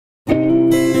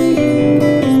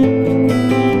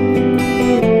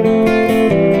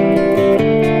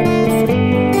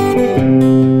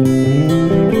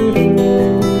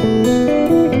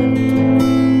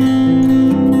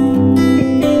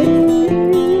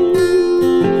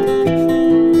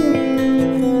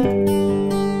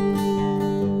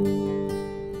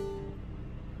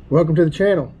Welcome to the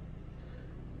channel.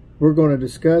 We're going to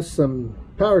discuss some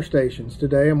power stations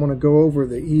today. I'm going to go over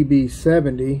the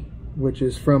EB70, which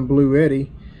is from Bluetti.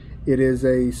 It is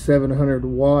a 700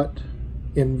 watt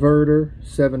inverter,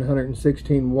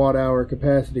 716 watt hour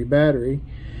capacity battery,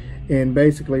 and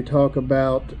basically talk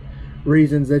about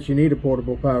reasons that you need a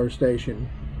portable power station.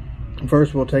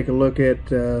 First, we'll take a look at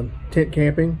tent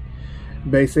camping.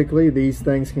 Basically, these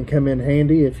things can come in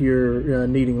handy if you're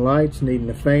needing lights, needing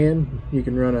a fan. You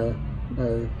can run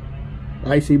a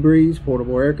icy breeze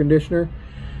portable air conditioner.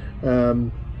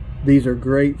 These are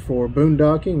great for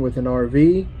boondocking with an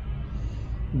RV.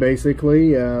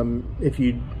 Basically, if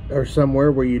you are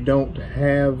somewhere where you don't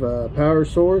have a power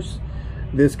source,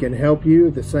 this can help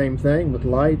you. The same thing with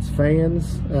lights,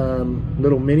 fans,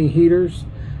 little mini heaters,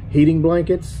 heating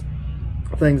blankets,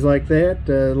 things like that.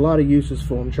 A lot of uses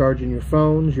for them. Charging your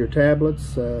phones, your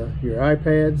tablets, your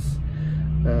iPads,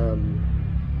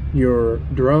 your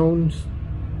drones,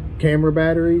 camera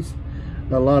batteries.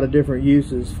 A lot of different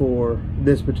uses for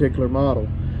this particular model.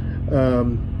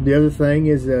 The other thing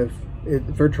is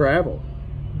for travel.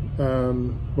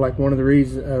 Like one of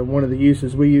the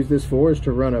uses we use this for is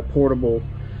to run a portable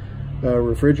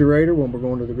refrigerator when we're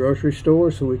going to the grocery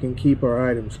store, so we can keep our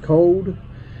items cold.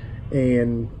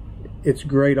 And it's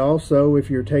great also if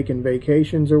you're taking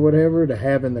vacations or whatever to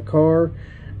have in the car.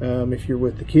 If you're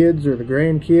with the kids or the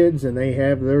grandkids and they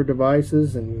have their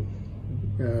devices and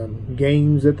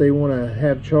games that they want to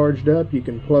have charged up, you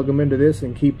can plug them into this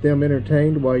and keep them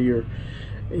entertained while you're,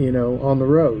 on the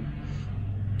road.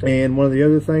 And one of the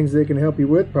other things they can help you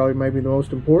with, probably maybe the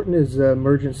most important, is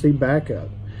emergency backup.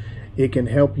 It can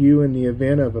help you in the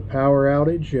event of a power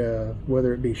outage,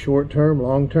 whether it be short-term,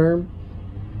 long-term.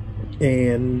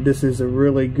 And this is a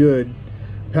really good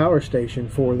power station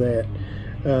for that.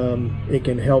 It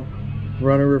can help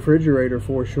run a refrigerator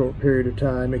for a short period of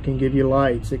time. It can give you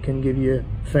lights. It can give you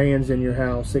fans in your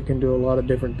house. It can do a lot of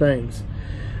different things.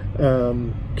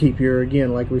 Keep your,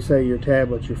 again, like we say, your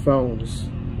tablets, your phones,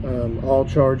 all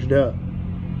charged up.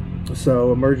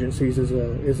 So emergencies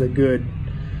is a good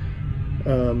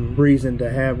reason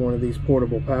to have one of these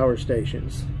portable power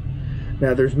stations.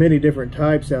 Now, there's many different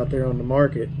types out there on the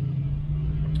market,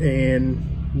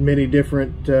 and many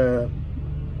different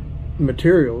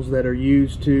materials that are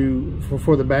used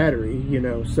for the battery,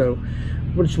 so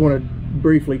we just want to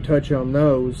briefly touch on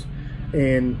those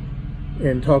and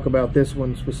talk about this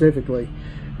one specifically.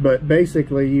 But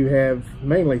basically, you have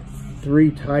mainly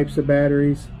three types of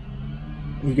batteries.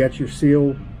 You got your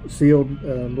sealed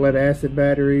lead acid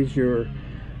batteries, your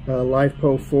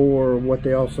LiFePO4, or what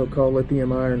they also call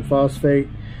lithium iron phosphate,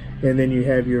 and then you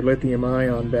have your lithium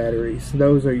ion batteries.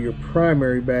 Those are your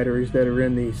primary batteries that are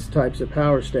in these types of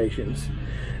power stations.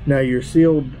 Now, your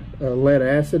sealed lead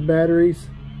acid batteries,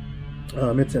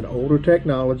 it's an older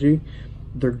technology.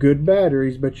 They're good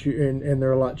batteries, but and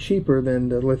they're a lot cheaper than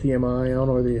the lithium ion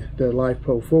or the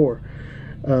LiFePO4.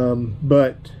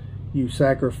 But you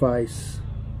sacrifice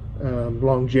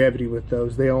longevity with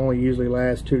those. They only usually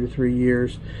last 2 to 3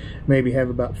 years, maybe have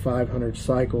about 500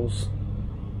 cycles,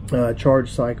 charge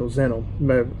cycles in them.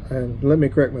 Let me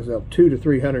correct myself, 200 to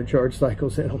 300 charge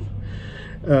cycles in them.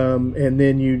 And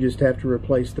then you just have to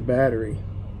replace the battery.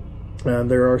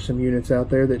 There are some units out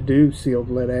there that do sealed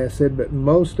lead acid, but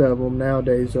most of them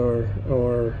nowadays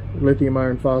are lithium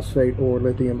iron phosphate or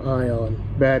lithium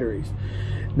ion batteries.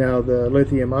 Now, the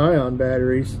lithium ion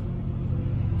batteries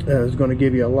is going to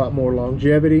give you a lot more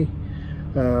longevity.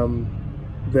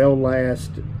 They'll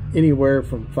last anywhere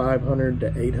from 500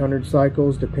 to 800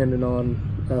 cycles, depending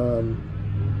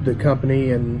on the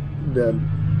company and the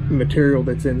material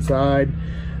that's inside,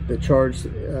 the charge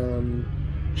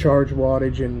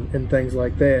wattage, and things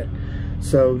like that.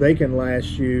 So they can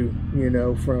last you,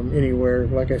 from anywhere,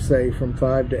 like I say, from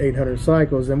 500 to 800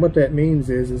 cycles. And what that means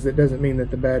is it doesn't mean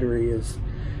that the battery is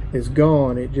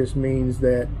gone. It just means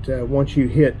that once you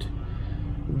hit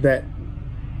that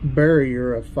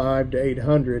barrier of 500 to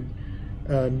 800,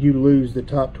 you lose the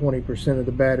top 20% of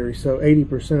the battery. So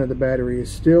 80% of the battery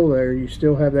is still there. You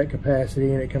still have that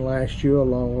capacity, and it can last you a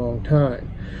long, long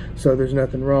time. So there's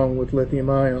nothing wrong with lithium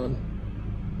ion.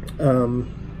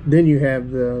 Then you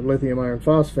have the lithium iron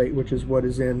phosphate, which is what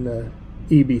is in the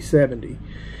EB70.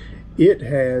 It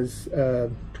has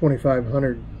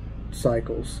 2,500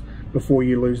 cycles before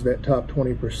you lose that top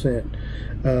 20%.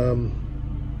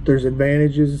 There's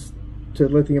advantages to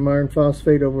lithium iron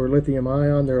phosphate over lithium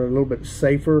ion. They're a little bit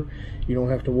safer. You don't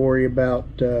have to worry about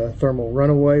thermal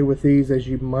runaway with these as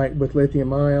you might with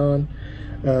lithium ion.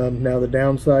 Now, the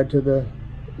downside to the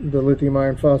lithium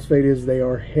iron phosphate is they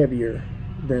are heavier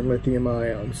than lithium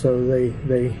ion, so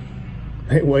they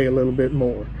weigh a little bit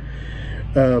more.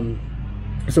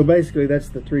 So basically that's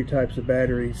the three types of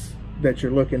batteries that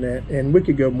you're looking at, and we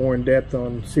could go more in depth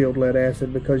on sealed lead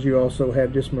acid because you also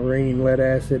have just marine lead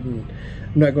acid, and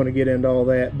I'm not going to get into all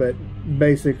that, but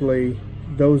basically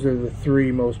those are the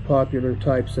three most popular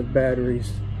types of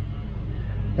batteries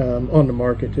on the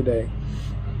market today.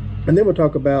 And then we'll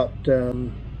talk about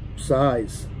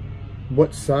size.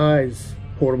 What size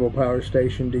portable power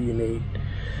station do you need?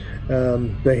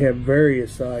 They have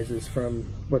various sizes,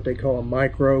 from what they call a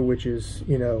micro, which is,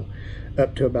 you know,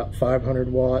 up to about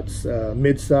 500 watts,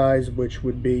 mid-size, which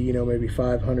would be, you know, maybe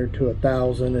 500 to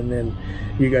 1,000, and then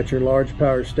you got your large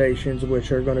power stations,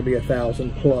 which are going to be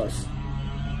 1,000 plus.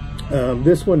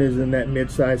 This one is in that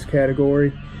mid-size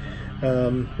category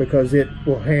because it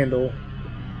will handle,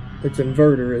 its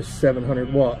inverter is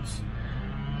 700 watts.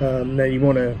 Now you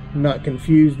want to not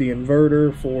confuse the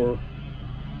inverter for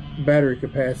battery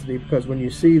capacity, because when you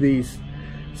see these,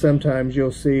 sometimes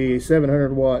you'll see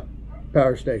 700 watt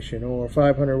power station or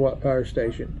 500 watt power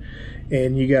station,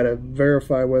 and you got to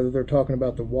verify whether they're talking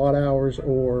about the watt hours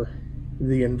or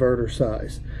the inverter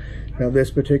size. Now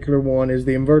this particular one is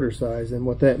the inverter size, and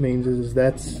what that means is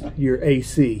that's your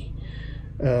AC.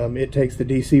 It takes the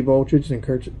DC voltage and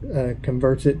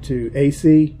converts it to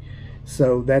AC,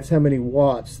 so that's how many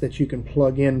watts that you can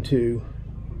plug into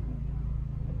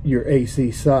your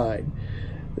AC side.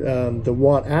 The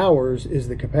watt hours is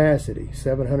the capacity.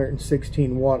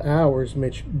 716 watt hours,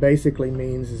 which basically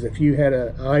means is if you had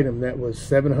an item that was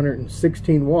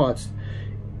 716 watts,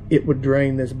 it would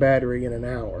drain this battery in an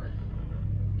hour.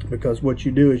 Because what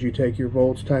you do is you take your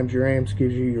volts times your amps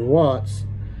gives you your watts,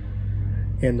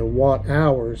 and the watt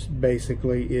hours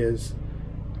basically is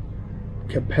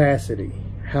capacity.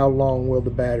 How long will the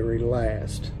battery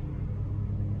last?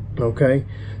 Okay,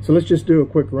 so let's just do a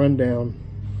quick rundown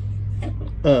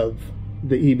of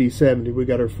the EB70. We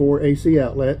got our 4 AC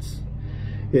outlets.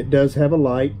 It does have a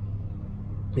light.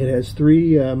 It has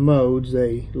 3 modes,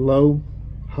 a low,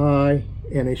 high,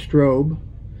 and a strobe.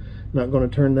 Not going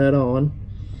to turn that on.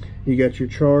 You got your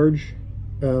charge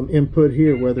input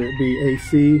here, whether it be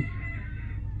AC,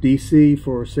 DC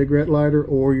for a cigarette lighter,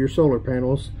 or your solar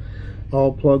panels,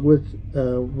 all plugged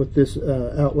with this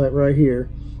outlet right here.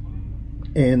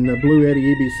 And the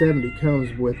Bluetti EB70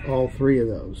 comes with all 3 of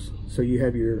those. So you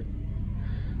have your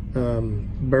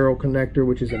barrel connector,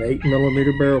 which is an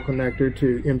 8mm barrel connector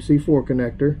to MC4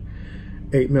 connector,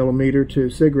 8mm to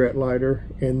cigarette lighter,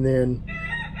 and then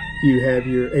you have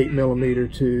your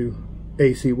 8mm to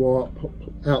AC wall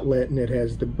outlet, and it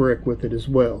has the brick with it as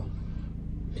well.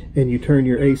 And you turn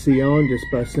your AC on just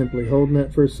by simply holding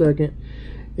that for a second,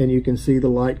 and you can see the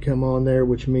light come on there,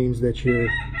 which means that your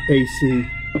AC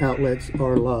outlets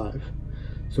are live.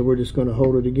 So we're just going to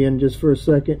hold it again just for a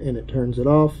second, and it turns it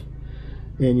off,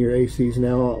 and your AC is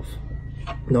now off.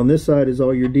 And on this side is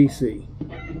all your DC.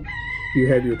 You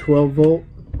have your 12 volt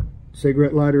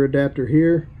cigarette lighter adapter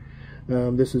here.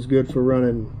 This is good for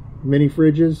running mini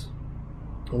fridges.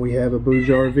 We have a Bouge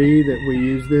RV that we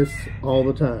use this all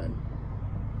the time.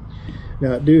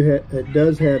 Now it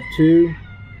does have 2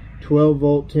 12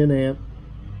 volt 10 amp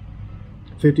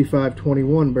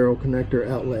 5521 barrel connector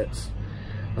outlets.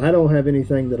 I don't have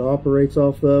anything that operates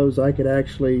off those. I could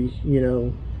actually, you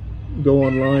know, go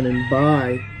online and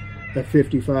buy a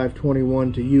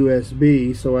 5521 to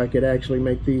USB, so I could actually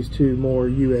make these 2 more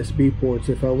USB ports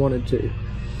if I wanted to.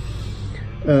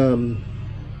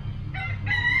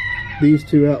 These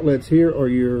 2 outlets here are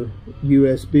your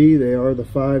USB. They are the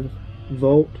 5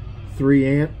 volt 3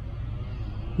 amp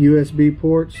USB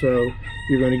port, so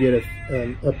you're going to get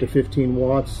up to 15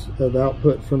 watts of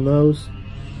output from those.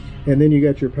 And then you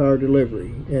got your power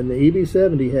delivery, and the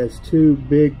EB70 has 2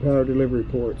 big power delivery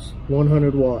ports,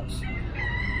 100 watts.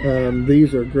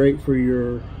 These are great for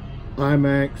your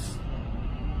iMacs,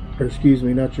 or excuse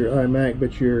me, not your iMac,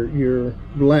 but your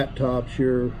laptops,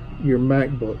 your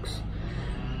MacBooks.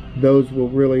 Those will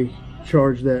really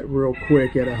charge that real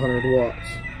quick at 100 watts.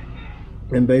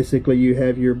 And basically you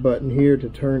have your button here to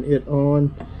turn it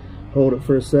on. Hold it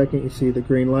for a second, you see the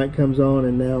green light comes on,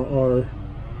 and now our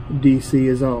DC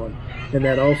is on. And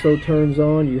that also turns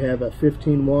on. You have a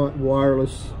 15 watt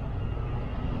wireless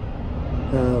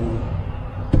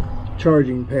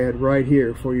charging pad right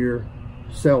here for your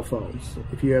cell phones.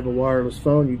 If you have a wireless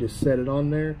phone, you just set it on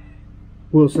there.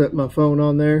 We'll set my phone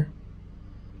on there,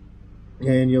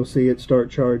 and you'll see it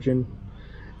start charging,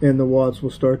 and the watts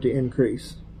will start to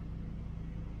increase.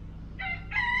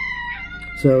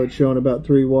 So it's showing about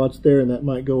 3 watts there, and that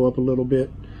might go up a little bit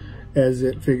as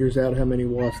it figures out how many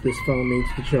watts this phone needs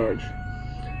to charge.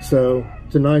 So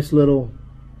it's a nice little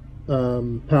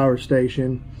power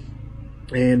station,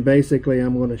 and basically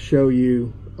I'm going to show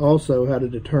you also how to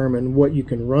determine what you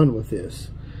can run with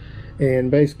this.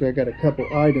 And basically I got a couple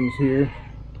items here.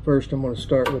 First I'm going to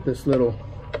start with this little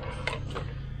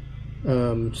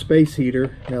space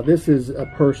heater. Now this is a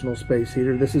personal space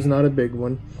heater. This is not a big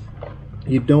one.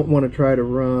 You don't want to try to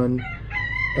run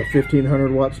a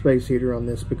 1500 watt space heater on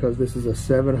this, because this is a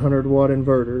 700 watt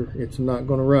inverter. It's not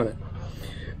going to run it.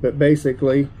 But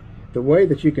basically, the way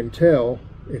that you can tell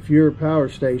if your power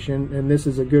station, and this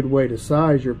is a good way to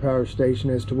size your power station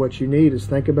as to what you need, is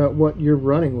think about what you're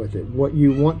running with it, what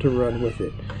you want to run with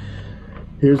it.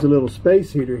 Here's a little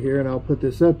space heater here, and I'll put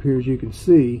this up here as you can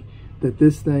see that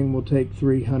this thing will take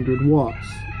 300 watts.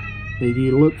 If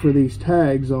you look for these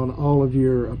tags on all of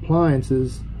your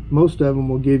appliances, most of them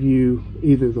will give you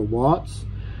either the watts,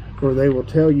 or they will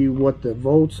tell you what the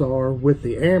volts are with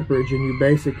the amperage, and you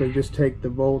basically just take the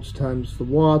volts times the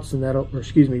watts, and that'll, or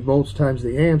excuse me, volts times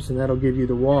the amps, and that'll give you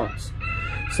the watts.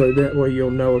 So that way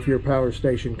you'll know if your power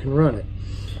station can run it.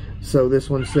 So this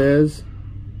one says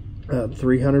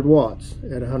 300 watts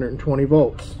at 120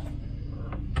 volts.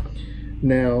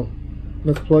 Now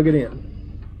let's plug it in.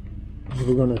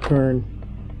 We're going to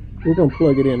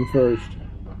plug it in first.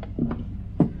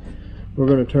 We're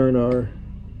going to turn our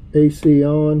AC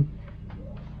on,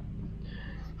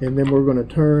 and then we're going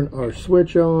to turn our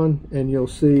switch on, and you'll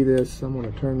see this. I'm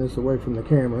going to turn this away from the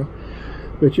camera,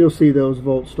 but you'll see those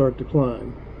volts start to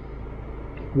climb,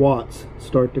 watts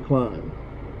start to climb.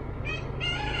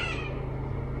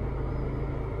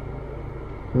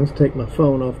 Let's take my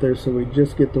phone off there so we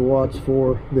just get the watts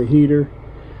for the heater,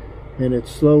 and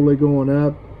it's slowly going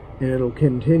up, and it'll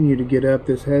continue to get up.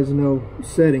 This has no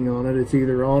setting on it. It's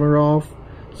either on or off,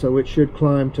 so it should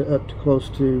climb to up to close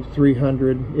to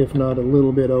 300, if not a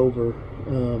little bit over,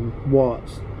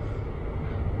 watts.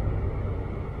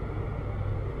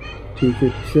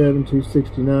 257,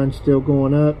 269, still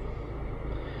going up,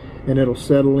 and it'll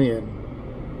settle in.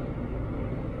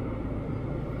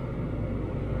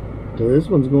 So this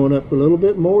one's going up a little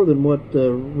bit more than what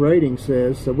the rating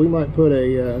says, so we might put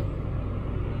a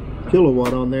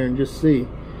kilowatt on there and just see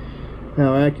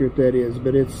how accurate that is.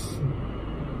 But it's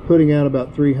putting out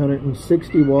about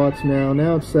 360 watts now.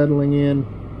 Now it's settling in.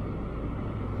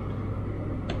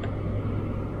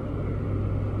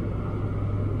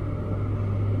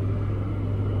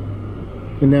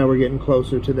 And now we're getting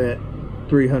closer to that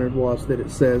 300 watts that it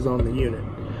says on the unit.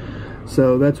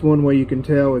 So that's one way you can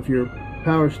tell if your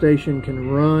power station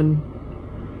can run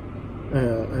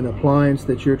an appliance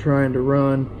that you're trying to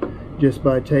run, just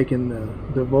by taking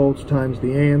the volts times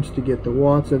the amps to get the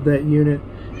watts of that unit.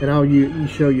 And I'll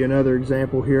show you another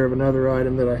example here of another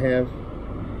item that I have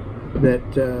that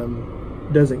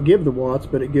doesn't give the watts,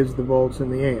 but it gives the volts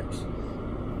and the amps.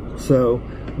 So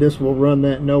this will run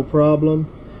that no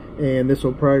problem, and this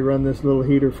will probably run this little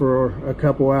heater for a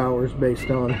couple hours based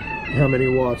on how many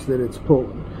watts that it's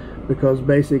pulling, because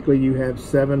basically you have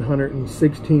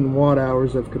 716 watt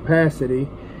hours of capacity,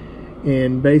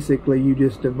 and basically you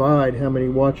just divide how many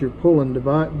watts you're pulling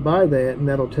by that, and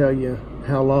that'll tell you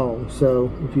how long.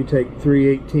 So if you take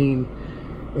 318,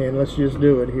 and let's just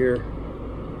do it here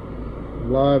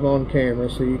live on camera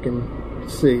so you can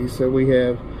see. So we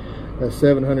have a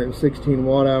 716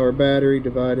 watt hour battery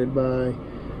divided by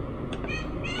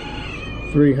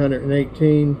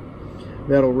 318.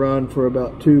 That'll run for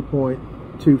about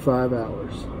 2.25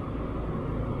 hours.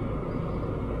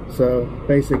 So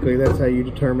basically that's how you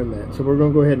determine that. So we're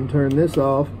going to go ahead and turn this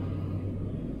off,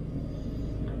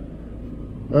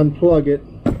 unplug it,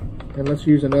 and let's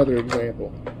use another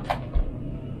example.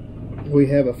 We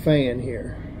have a fan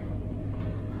here,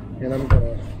 and I'm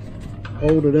going to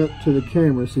hold it up to the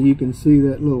camera so you can see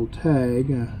that little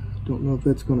tag. I don't know if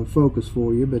that's going to focus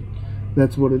for you, but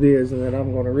that's what it is, and then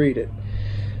I'm going to read it.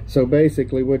 So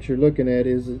basically what you're looking at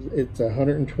is it's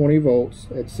 120 volts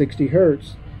at 60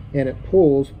 hertz, and it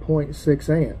pulls 0.6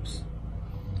 amps.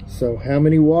 So how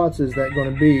many watts is that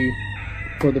going to be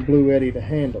for the Bluetti to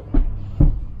handle?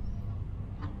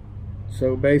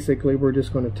 So basically we're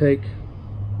just going to take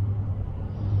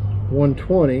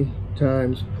 120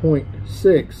 times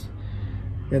 0.6,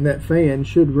 and that fan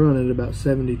should run at about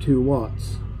 72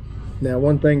 watts. Now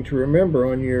one thing to remember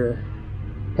on your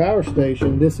power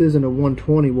station, this isn't a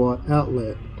 120 watt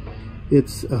outlet.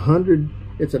 It's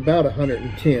about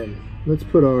 110. Let's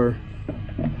put our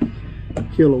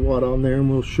kilowatt on there and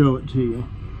we'll show it to you.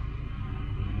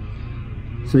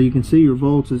 So you can see your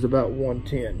volts is about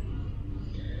 110.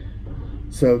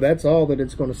 So that's all that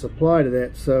it's going to supply to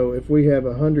that. So if we have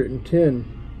 110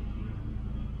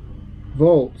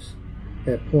 volts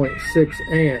at 0.6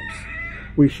 amps,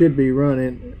 we should be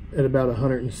running at about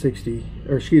 160,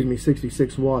 or excuse me,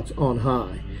 66 watts on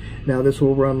high. Now this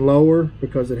will run lower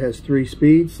because it has 3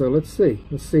 speeds, so let's see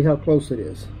how close it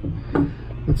is.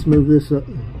 Let's move this up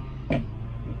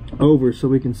over so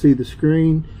we can see the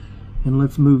screen, and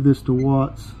let's move this to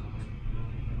watts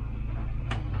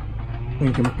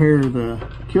and compare the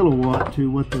kilowatt to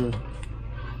what the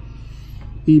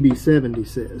EB70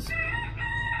 says.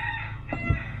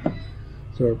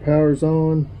 So our power's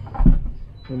on,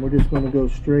 and we're just going to go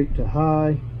straight to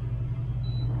high.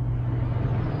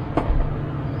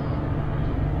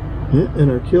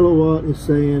 And our kilowatt is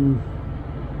saying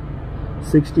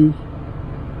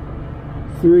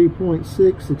 63.6,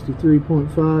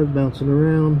 63.5, bouncing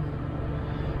around,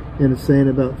 and it's saying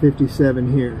about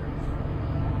 57 here.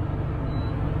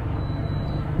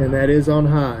 And that is on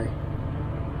high.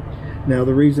 Now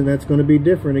the reason that's going to be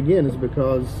different again is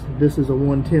because this is a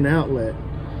 110 outlet.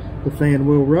 The fan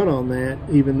will run on that,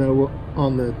 even though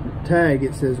on the tag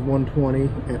it says 120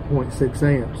 at 0.6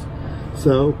 amps.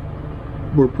 So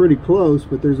we're pretty close,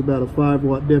 but there's about a 5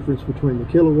 watt difference between the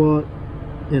kilowatt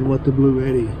and what the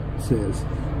Bluetti says.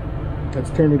 Let's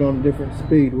turn it on a different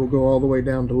speed. We'll go all the way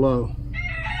down to low.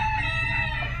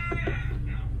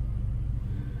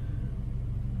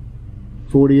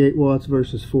 .48 watts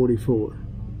versus 44.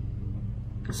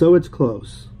 So it's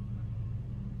close.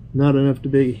 Not enough to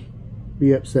be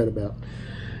upset about.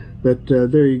 But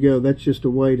there you go. That's just a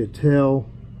way to tell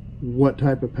what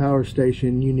type of power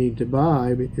station you need to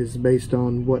buy, is based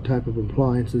on what type of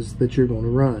appliances that you're going to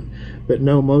run. But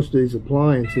no, most of these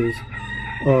appliances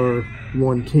are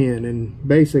 110, and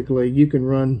basically you can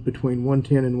run between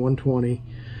 110 and 120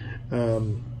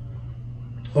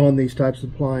 on these types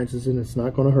of appliances, and it's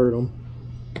not going to hurt them.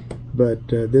 But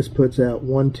this puts out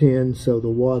 110, so the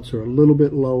watts are a little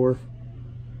bit lower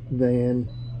than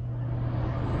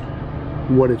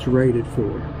what it's rated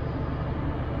for.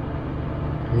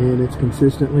 And it's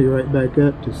consistently right back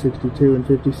up to 62 and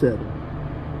 57.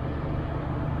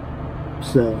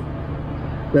 So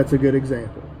that's a good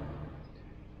example.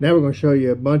 Now we're going to show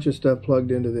you a bunch of stuff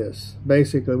plugged into this.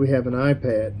 Basically, we have an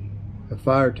iPad, a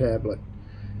Fire tablet,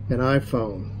 an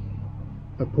iPhone,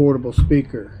 a portable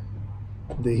speaker,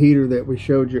 the heater that we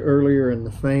showed you earlier, and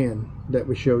the fan that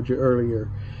we showed you earlier.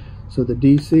 So the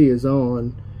DC is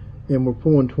on, and we're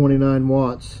pulling 29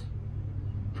 watts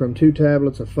from 2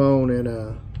 tablets, a phone, and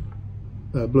a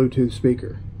Bluetooth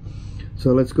speaker.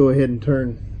 So let's go ahead and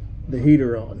turn the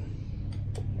heater on,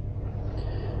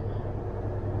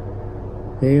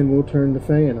 and we'll turn the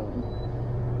fan on,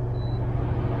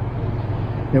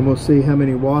 and we'll see how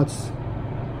many watts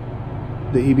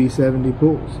the EB70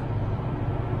 pulls.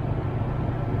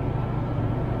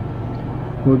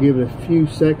 We'll give it a few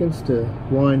seconds to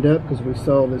wind up, because we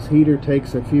saw this heater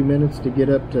takes a few minutes to get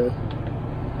up to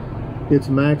its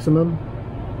maximum.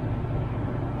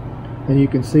 And you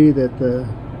can see that the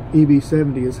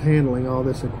EB70 is handling all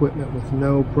this equipment with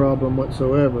no problem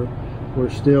whatsoever.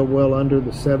 We're still well under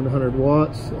the 700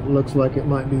 watts. It looks like it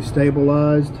might be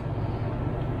stabilized,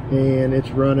 and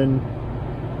it's running.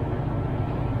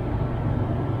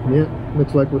 Yep,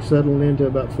 looks like we're settling into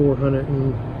about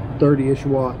 430-ish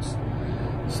watts.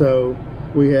 So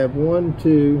we have 1,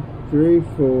 2, 3,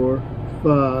 4,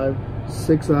 5,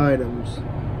 6 items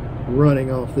running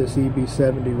off this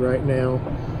EB70 right now,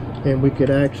 and we could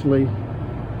actually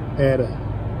add a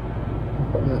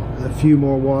few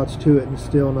more watts to it and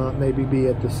still not maybe be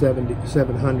at the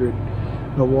 700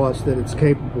 watts that it's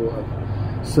capable of.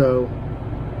 So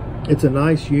it's a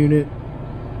nice unit.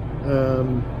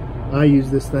 I use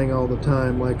this thing all the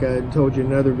time. Like I told you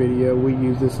in another video, we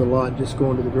use this a lot just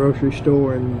going to the grocery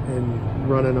store and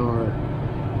running our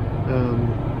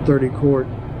 30-quart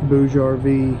Bouge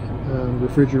RV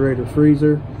refrigerator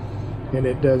freezer, and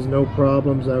it does no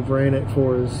problems. I've ran it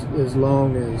for as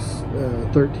long as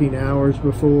 13 hours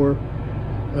before.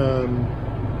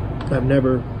 I've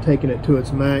never taken it to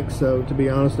its max, so to be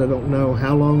honest, I don't know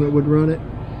how long it would run it,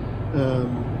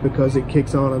 because it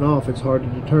kicks on and off. It's hard to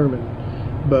determine,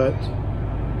 but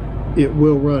it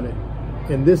will run it.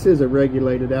 And this is a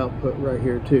regulated output right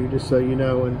here too, just so you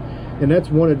know, and that's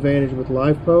one advantage with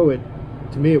LifePo.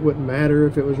 To me, it wouldn't matter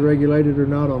if it was regulated or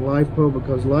not on LifePo,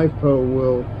 because LifePo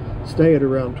will stay at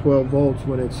around 12 volts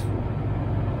when it's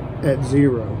at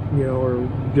 0, you know, or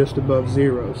just above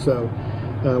 0. So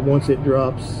once it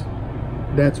drops,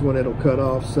 that's when it'll cut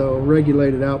off. So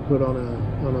regulated output on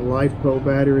a LifePo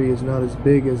battery is not as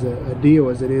big as a deal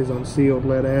as it is on sealed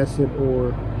lead acid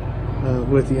or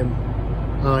lithium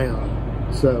ion.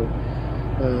 So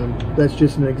that's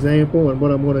just an example. And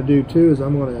what I'm going to do too is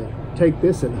I'm going to take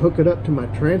this and hook it up to my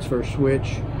transfer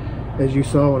switch, as you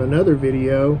saw in another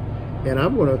video, and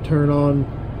I'm going to turn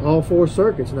on all 4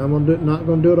 circuits, and I'm not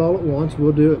going to do it all at once.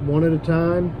 We'll do it one at a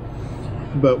time,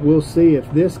 but we'll see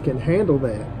if this can handle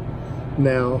that.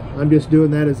 Now, I'm just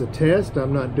doing that as a test.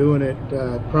 I'm not doing it,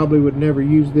 probably would never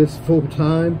use this full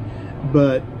time,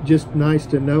 but just nice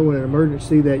to know in an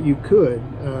emergency that you could.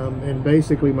 And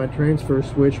basically my transfer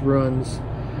switch runs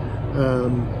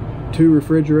 2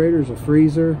 refrigerators, a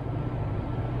freezer,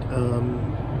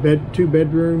 2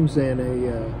 bedrooms, and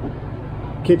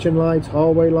a kitchen lights,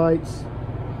 hallway lights,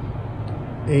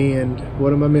 and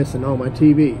what am I missing? Oh, my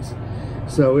TVs.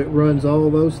 So it runs all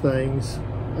those things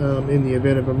in the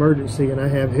event of emergency, and I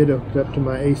have it hooked up to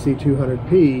my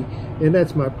AC200P, and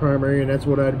that's my primary, and that's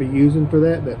what I'd be using for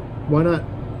that. But why not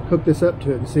hook this up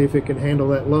to it and see if it can handle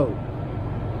that load?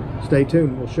 Stay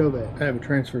tuned, we'll show that. I have a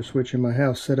transfer switch in my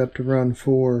house set up to run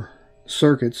 4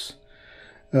 circuits,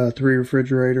 3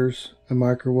 refrigerators, a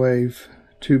microwave,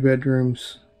 2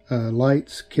 bedrooms,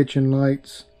 lights, kitchen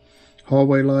lights,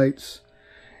 hallway lights,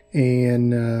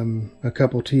 and a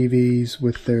couple TVs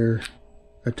with their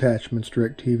attachments,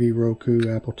 DirecTV,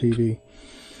 Roku, Apple TV.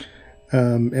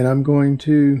 And I'm going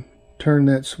to turn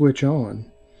that switch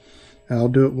on. I'll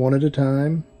do it one at a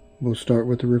time. We'll start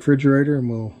with the refrigerator, and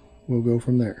we'll go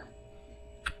from there.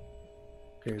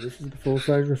 Okay, this is the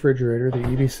full-size refrigerator. The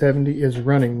EB70 is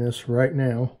running this right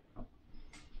now.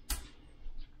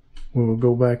 We'll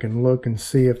go back and look and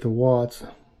see if the watts. I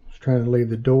was trying to leave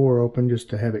the door open just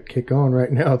to have it kick on.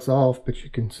 Right now it's off, but you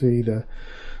can see the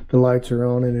lights are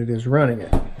on and it is running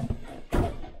it.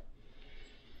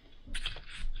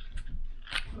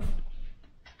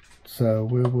 So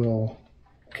we will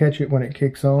catch it when it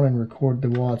kicks on and record the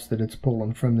watts that it's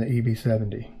pulling from the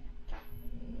EB70.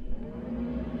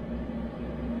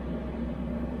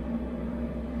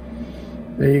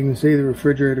 There you can see the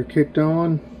refrigerator kicked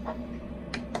on,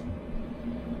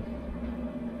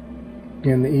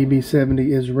 and the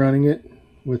EB70 is running it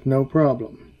with no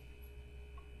problem.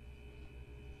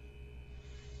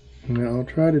 Now I'll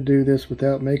try to do this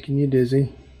without making you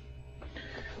dizzy.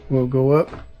 We'll go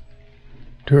up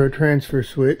to our transfer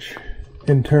switch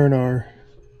and turn our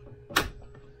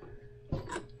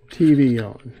TV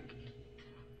on.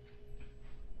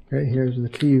 Okay, here's the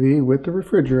TV with the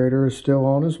refrigerator is still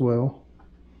on as well.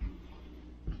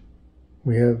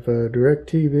 We have a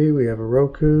DirecTV, we have a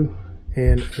Roku,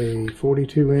 and a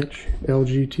 42-inch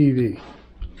LG TV.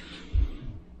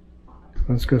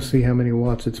 Let's go see how many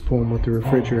watts it's pulling with the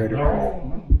refrigerator.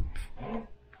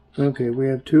 Okay, we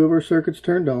have 2 of our circuits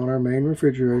turned on, our main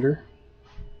refrigerator.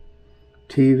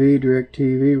 TV,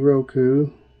 DirecTV,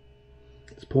 Roku.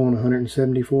 It's pulling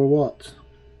 174 watts.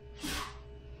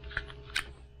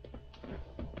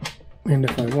 And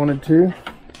if I wanted to,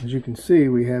 as you can see,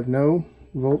 we have no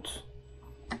watts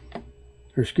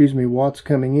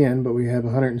coming in, but we have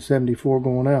 174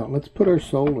 going out. Let's put our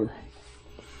solar.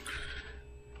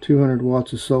 200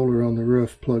 watts of solar on the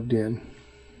roof plugged in.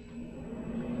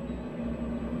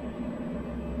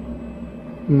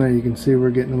 Now you can see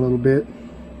we're getting a little bit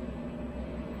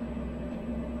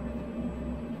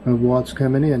of watts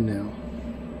coming in now.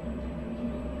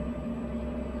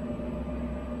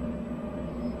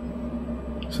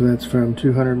 So that's from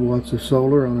 200 watts of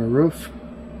solar on our roof,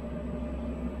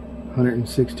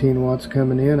 116 watts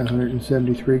coming in,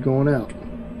 173 going out.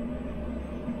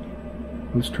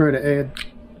 Let's try to add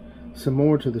some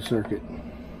more to the circuit.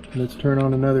 Let's turn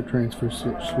on another transfer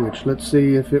switch. Let's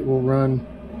see if it will run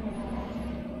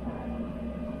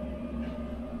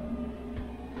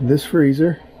this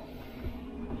freezer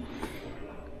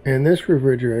and this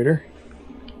refrigerator.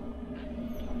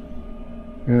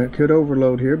 And it could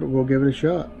overload here, but we'll give it a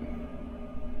shot.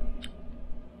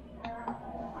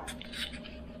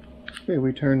 Okay,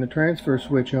 we turn the transfer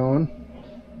switch on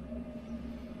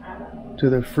to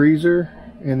the freezer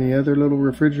and the other little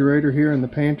refrigerator here in the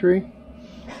pantry.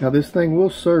 Now this thing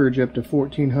will surge up to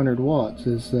 1400 watts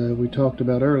as we talked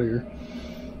about earlier.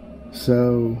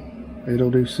 So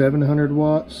it'll do 700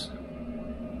 watts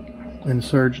and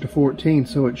surge to 14,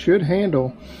 so it should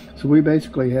handle. So we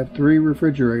basically have 2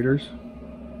 refrigerators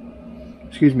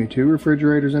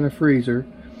and a freezer,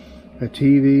 a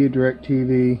TV, a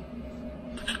DirecTV,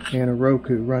 and a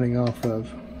Roku running off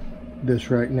of this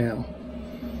right now.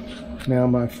 Now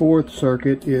my 4th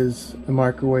circuit is a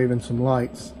microwave and some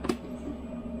lights.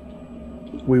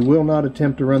 We will not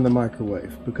attempt to run the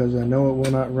microwave because I know it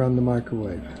will not run the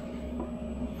microwave.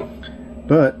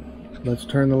 But let's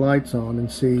turn the lights on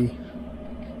and see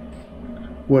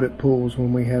what it pulls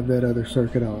when we have that other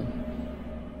circuit on.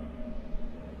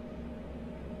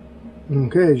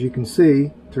 Okay, as you can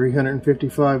see,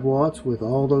 355 watts with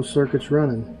all those circuits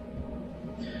running.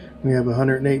 We have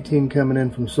 118 coming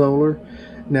in from solar.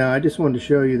 Now I just wanted to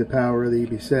show you the power of the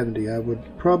EB70. I would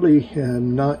probably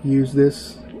not use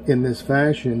this in this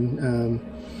fashion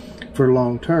for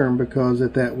long term, because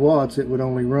at that watts it would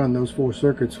only run those 4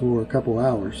 circuits for a couple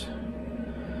hours.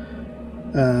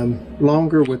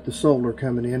 Longer with the solar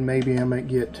coming in, maybe I might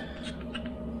get,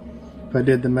 if I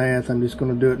did the math, I'm just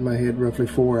going to do it in my head, roughly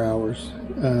 4 hours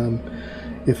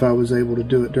if I was able to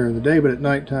do it during the day. But at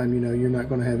nighttime, you know, you're not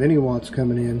going to have any watts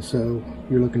coming in, so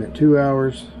you're looking at 2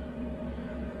 hours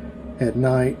at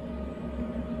night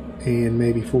and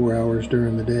maybe 4 hours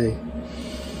during the day.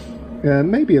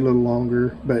 Maybe a little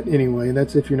longer, but anyway,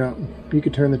 that's if you're not, you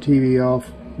could turn the TV off,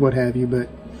 what have you, but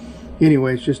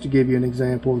anyways, just to give you an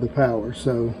example of the power.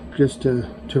 So just to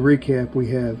recap, we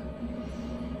have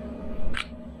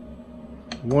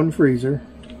 1 freezer,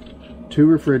 2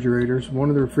 refrigerators. One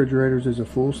of the refrigerators is a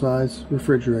full-size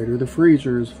refrigerator. The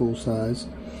freezer is full-size.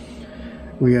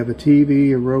 We have a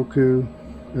TV, a Roku,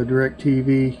 a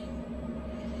DirecTV,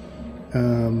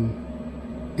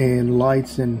 and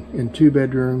lights in 2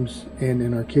 bedrooms and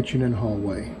in our kitchen and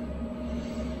hallway,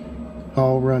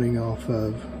 all running off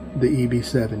of the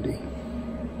EB70.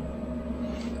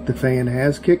 The fan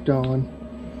has kicked on,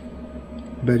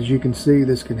 but as you can see,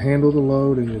 this can handle the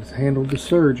load, and it's handled the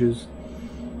surges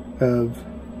of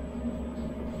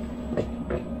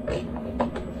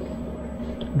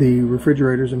the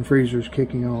refrigerators and freezers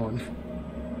kicking on.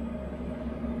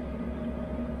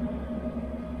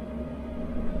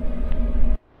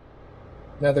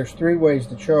 Now there's 3 ways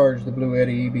to charge the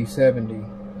Bluetti EB70,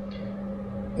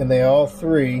 and they all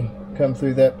 3 come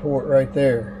through that port right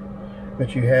there.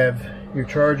 But you have your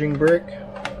charging brick,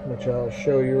 which I'll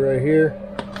show you right here.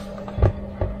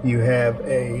 You have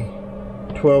a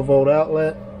 12-volt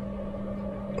outlet,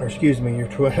 or excuse me,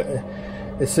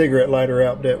 a cigarette lighter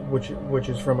outlet, which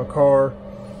is from a car,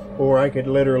 or I could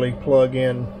literally plug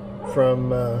in from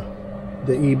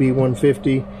the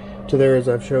EB150 to there, as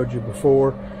I've showed you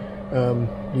before.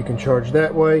 You can charge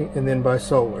that way, and then by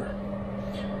solar.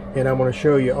 And I'm going to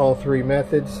show you all 3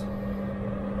 methods,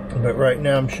 but right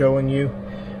now I'm showing you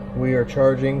we are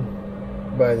charging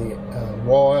by the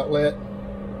wall outlet,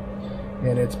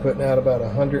 and it's putting out about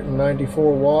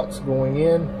 194 watts going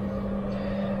in,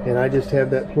 and I just have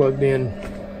that plugged in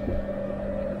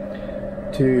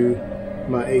to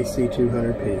my AC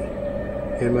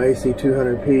 200p, and my AC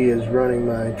 200p is running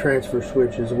my transfer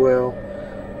switch as well.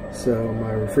 So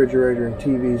my refrigerator and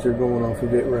TVs are going off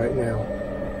of it right now.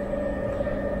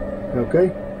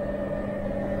 Okay.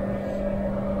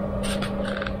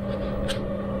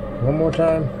 One more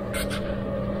time.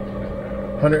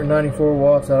 194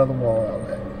 watts out of the wall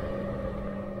outlet.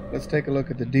 Let's take a look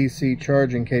at the DC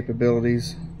charging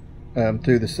capabilities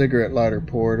through the cigarette lighter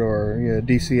port, or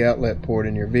DC outlet port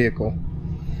in your vehicle.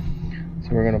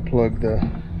 So we're going to plug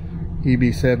the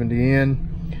EB70 in.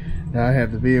 Now I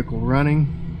have the vehicle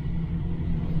running.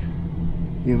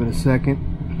 Give it a second,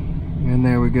 and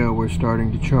there we go. We're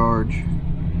starting to charge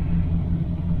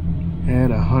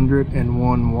at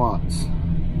 101 watts.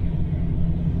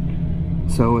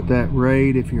 So at that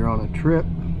rate, if you're on a trip,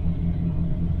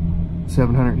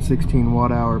 716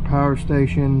 watt-hour power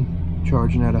station,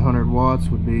 charging at 100 watts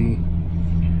would be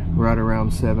right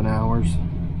around 7 hours.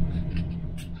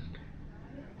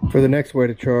 For the next way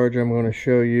to charge, I'm going to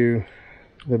show you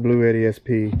the Bluetti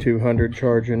SP200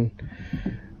 charging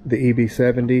the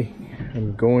EB70.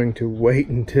 I'm going to wait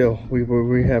until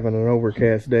we're having an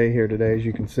overcast day here today, as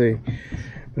you can see,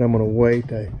 but I'm going to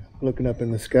wait. I'm looking up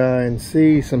in the sky and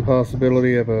see some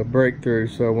possibility of a breakthrough,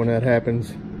 so when that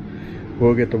happens,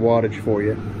 we'll get the wattage for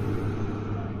you.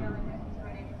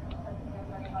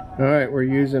 Alright, we're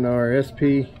using our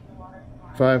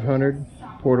SP500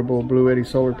 portable Bluetti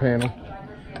solar panel.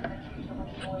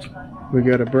 We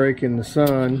got a break in the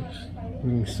sun. You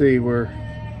can see we're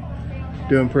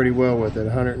doing pretty well with it.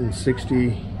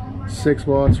 166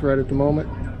 watts right at the moment,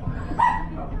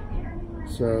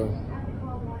 so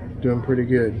doing pretty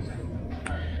good.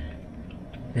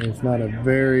 And it's not a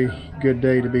very good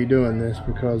day to be doing this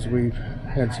because we've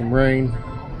had some rain,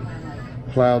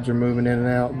 clouds are moving in and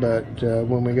out, but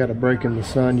when we got a break in the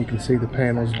sun, you can see the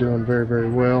panel's doing very, very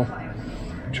well,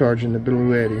 charging the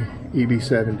Bluetti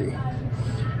EB70.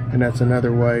 And that's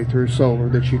another way through solar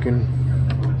that you can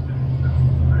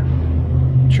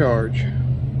charge.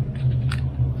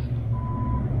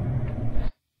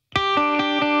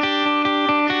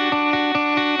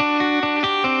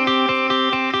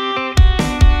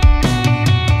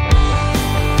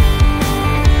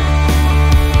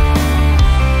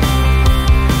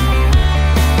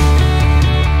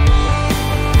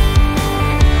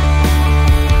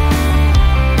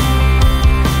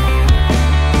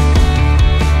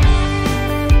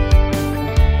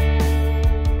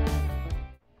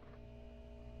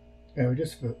 Okay, we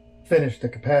just finished the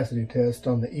capacity test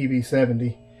on the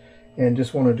EB70 and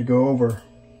just wanted to go over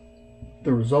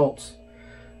the results.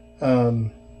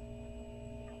 Bluetti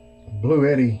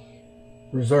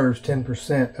reserves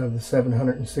 10% of the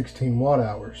 716 watt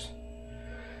hours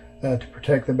to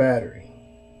protect the battery.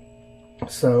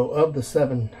 So of the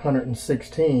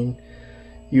 716,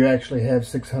 you actually have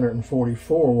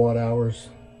 644 watt hours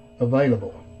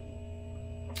available.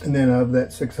 And then of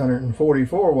that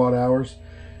 644 watt hours,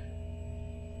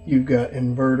 you've got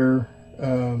inverter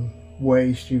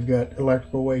waste, you've got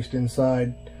electrical waste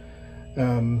inside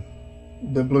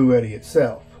the Bluetti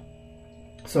itself.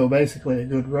 So basically a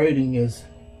good rating is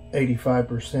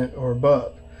 85% or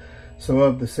above. So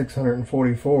of the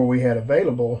 644 we had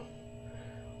available,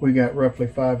 we got roughly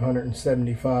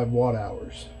 575 watt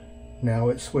hours. Now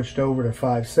it's switched over to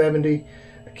 570.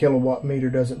 The kilowatt meter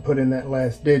doesn't put in that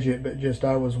last digit, but just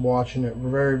I was watching it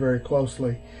very, very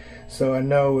closely. So I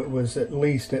know it was at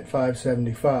least at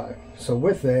 575. So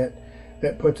with that,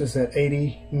 that puts us at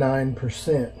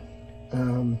 89%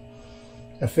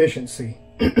 efficiency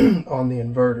on the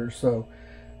inverter. So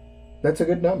that's a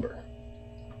good number.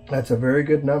 That's a very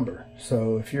good number.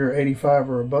 So if you're 85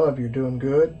 or above, you're doing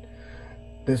good.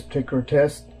 This particular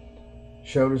test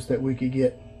showed us that we could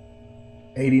get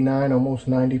 89, almost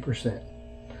 90%.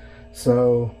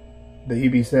 So the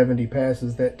EB70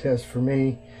 passes that test for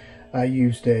me. I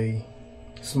used a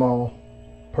small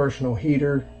personal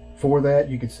heater for that.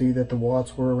 You could see that the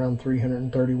watts were around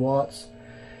 330 watts.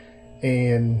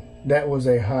 And that was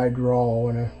a high draw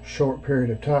in a short period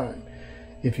of time.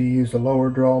 If you use a lower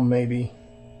draw, maybe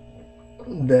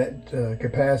that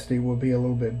capacity will be a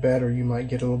little bit better. You might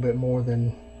get a little bit more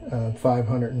than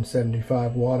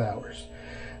 575 watt hours.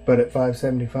 But at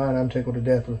 575, I'm tickled to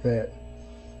death with that.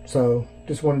 So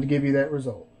just wanted to give you that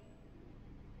result.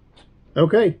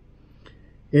 Okay.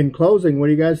 In closing, what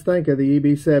do you guys think of the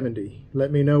EB70?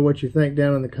 Let me know what you think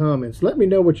down in the comments. Let me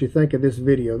know what you think of this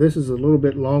video. This is a little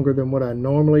bit longer than what I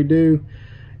normally do,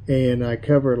 and I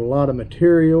covered a lot of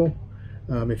material.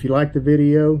 If you like the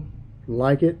video,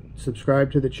 like it,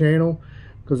 subscribe to the channel,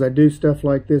 because I do stuff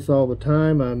like this all the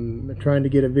time. I'm trying to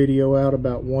get a video out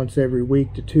about once every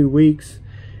week to 2 weeks,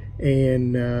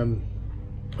 and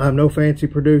I'm no fancy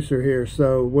producer here,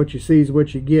 so what you see is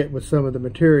what you get with some of the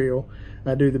material.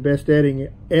 I do the best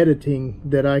editing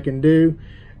that I can do,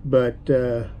 but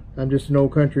I'm just an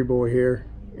old country boy here,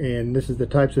 and this is the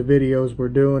types of videos we're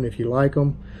doing. If you like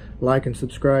them, like and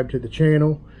subscribe to the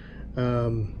channel.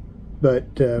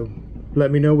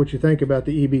 Let me know what you think about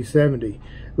the EB70.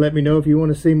 Let me know if you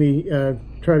want to see me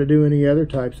try to do any other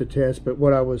types of tests, but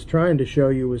what I was trying to show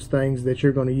you was things that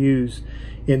you're going to use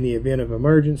in the event of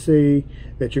emergency,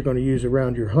 that you're going to use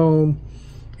around your home.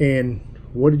 And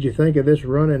what did you think of this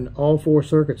running all 4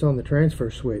 circuits on the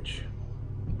transfer switch?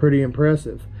 Pretty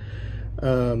impressive.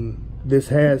 This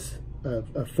has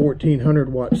a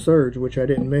 1400 watt surge, which I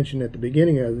didn't mention at the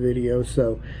beginning of the video.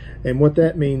 So, and what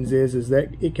that means is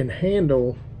that it can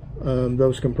handle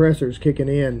those compressors kicking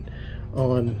in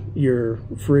on your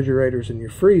refrigerators and your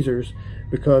freezers,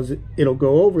 because it'll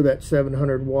go over that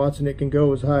 700 watts and it can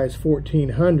go as high as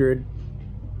 1400,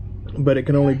 but it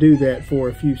can only do that for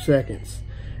a few seconds,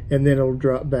 and then it'll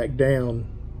drop back down.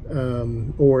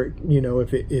 Or you know,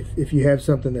 if you have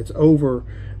something that's over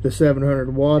the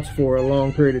 700 watts for a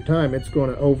long period of time, it's going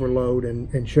to overload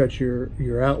and shut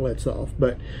your outlets off.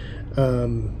 But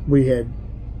we had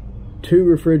 2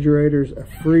 refrigerators, a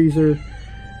freezer,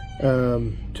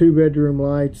 2 bedroom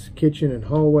lights, kitchen and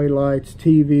hallway lights,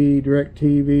 TV,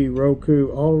 DirecTV,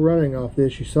 Roku, all running off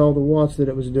this. You saw the watts that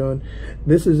it was doing.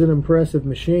 This is an impressive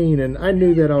machine, and I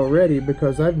knew that already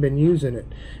because I've been using it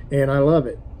and I love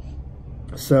it.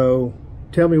 So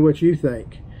tell me what you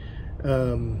think.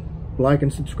 Like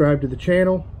and subscribe to the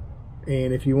channel,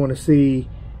 and if you want to see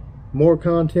more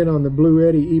content on the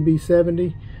Bluetti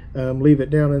EB70, leave it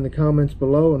down in the comments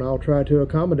below and I'll try to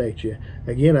accommodate you.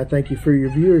 Again, I thank you for your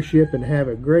viewership and have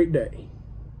a great day.